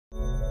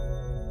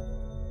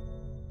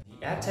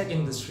The Adtech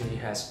industry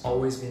has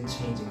always been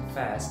changing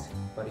fast,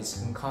 but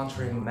it's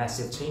encountering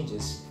massive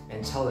changes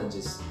and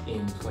challenges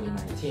in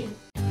 2019.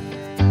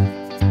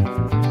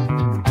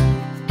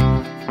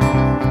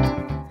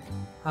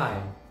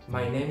 Hi,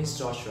 my name is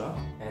Joshua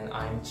and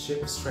I'm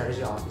Chief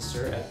Strategy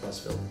Officer at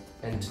Buzzville.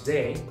 And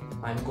today,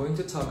 I'm going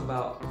to talk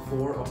about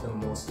 4 of the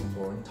most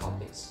important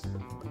topics.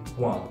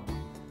 1.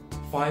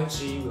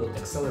 5G will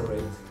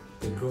accelerate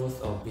the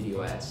growth of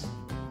video ads.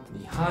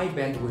 The high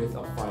bandwidth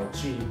of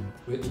 5G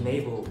will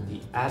enable the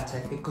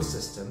Adtech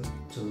ecosystem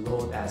to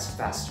load ads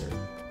faster,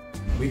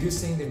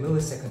 reducing the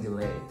millisecond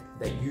delay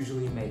that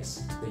usually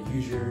makes the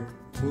user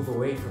move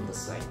away from the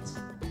site.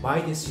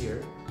 By this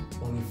year,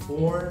 only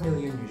 4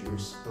 million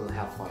users will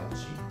have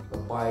 5G,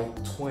 but by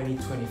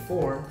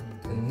 2024,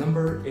 the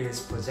number is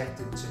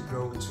projected to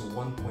grow to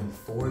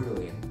 1.4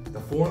 billion. The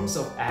forms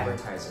of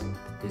advertising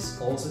is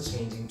also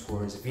changing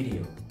towards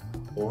video,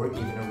 or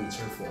even a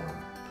richer form.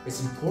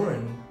 It's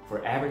important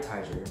for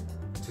advertisers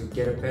to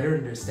get a better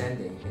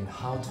understanding in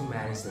how to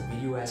manage the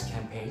video ads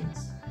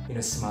campaigns in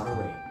a smarter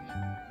way.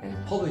 And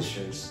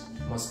publishers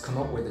must come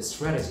up with a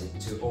strategy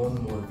to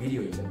own more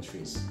video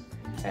inventories,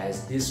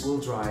 as this will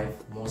drive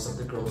most of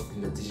the growth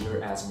in the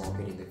digital ads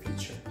market in the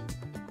future.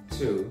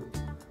 2.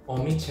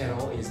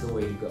 Omni-channel is the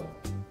way to go.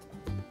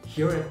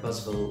 Here at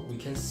Buzzville, we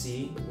can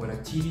see when a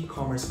TV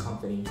commerce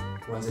company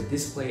runs a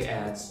display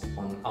ads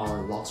on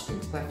our lock screen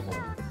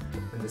platform,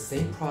 when the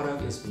same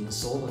product is being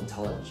sold on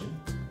television,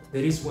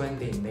 that is when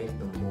they make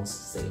the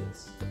most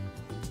sales.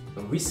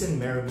 A recent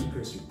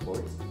Merrimakers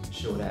report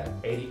showed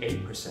that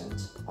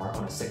 88% are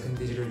on a second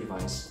digital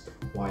device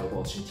while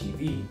watching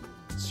TV,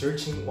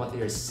 searching what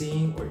they are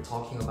seeing or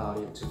talking about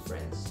it to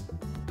friends.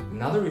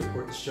 Another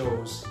report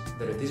shows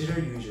that a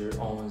digital user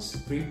owns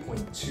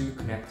 3.2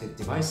 connected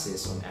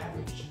devices on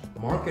average.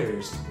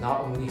 Marketers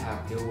not only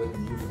have to deal with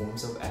new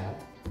forms of ad,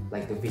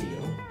 like the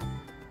video,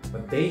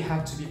 but they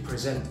have to be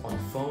present on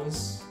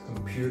phones,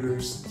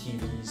 computers,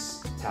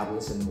 TVs,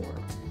 tablets, and more.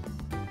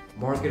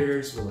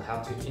 Marketers will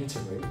have to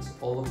integrate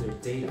all of their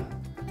data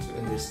to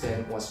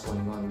understand what's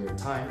going on in real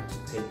time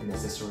to take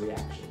necessary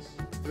actions.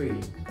 3.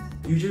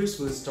 Users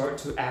will start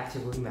to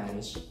actively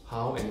manage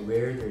how and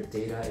where their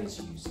data is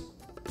used.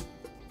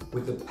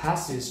 With the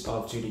passage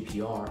of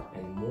GDPR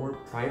and more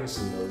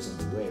privacy laws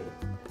on the way,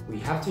 we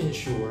have to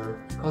ensure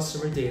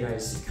customer data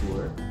is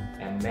secure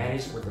and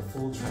managed with a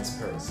full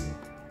transparency.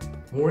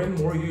 More and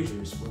more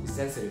users will be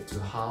sensitive to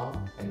how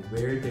and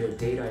where their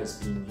data is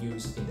being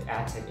used in the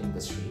Adtech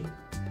industry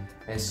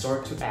and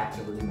start to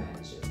actively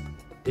manage it.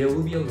 There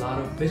will be a lot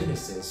of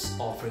businesses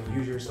offering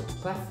users a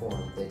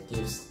platform that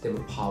gives them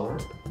power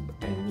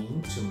and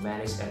means to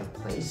manage at a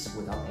place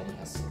without any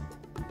hassle.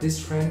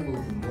 This trend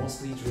will be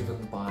mostly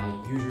driven by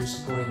users'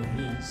 growing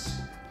needs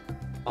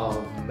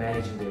of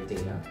managing their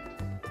data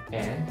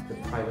and the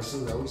privacy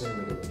laws and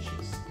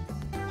regulations.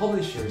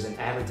 Publishers and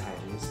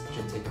advertisers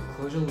should take a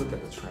closer look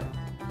at the trend.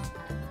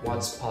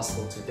 What's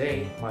possible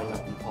today might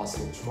not be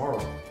possible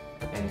tomorrow,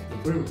 and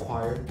it will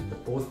require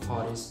both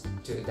parties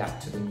to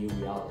adapt to the new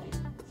reality.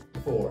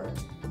 4.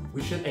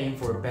 We should aim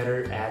for a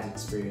better ad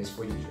experience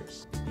for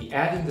users. The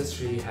ad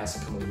industry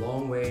has come a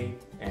long way,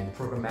 and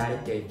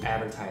programmatic gave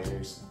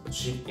advertisers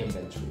cheap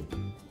inventory.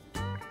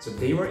 So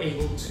they were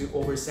able to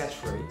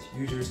oversaturate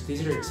users'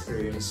 digital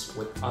experience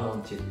with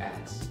unwanted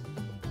ads,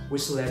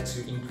 which led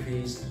to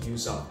increased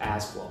use of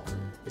ads blocker.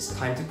 It's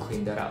time to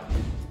clean that up.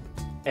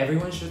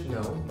 Everyone should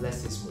know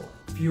less is more.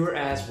 Fewer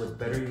ads with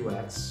better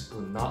UX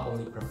will not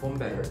only perform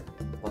better,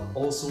 but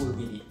also will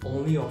be the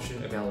only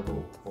option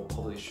available for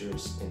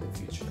publishers in the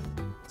future.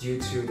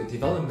 Due to the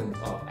development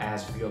of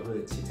ads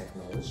viewability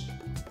technology,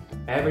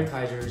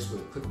 advertisers will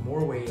put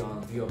more weight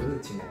on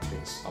viewability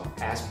metrics of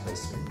ads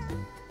placement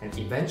and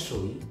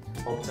eventually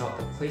opt out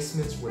the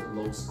placements with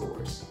low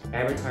scores.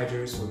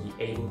 Advertisers will be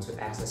able to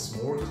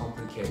access more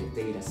complicated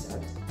data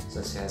sets,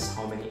 such as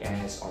how many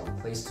ads are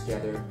placed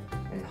together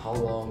and how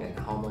long and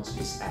how much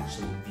is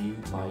actually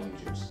viewed by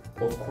users.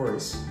 Of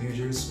course,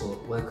 users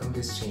will welcome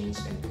this change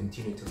and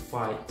continue to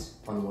fight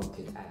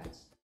unwanted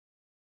ads.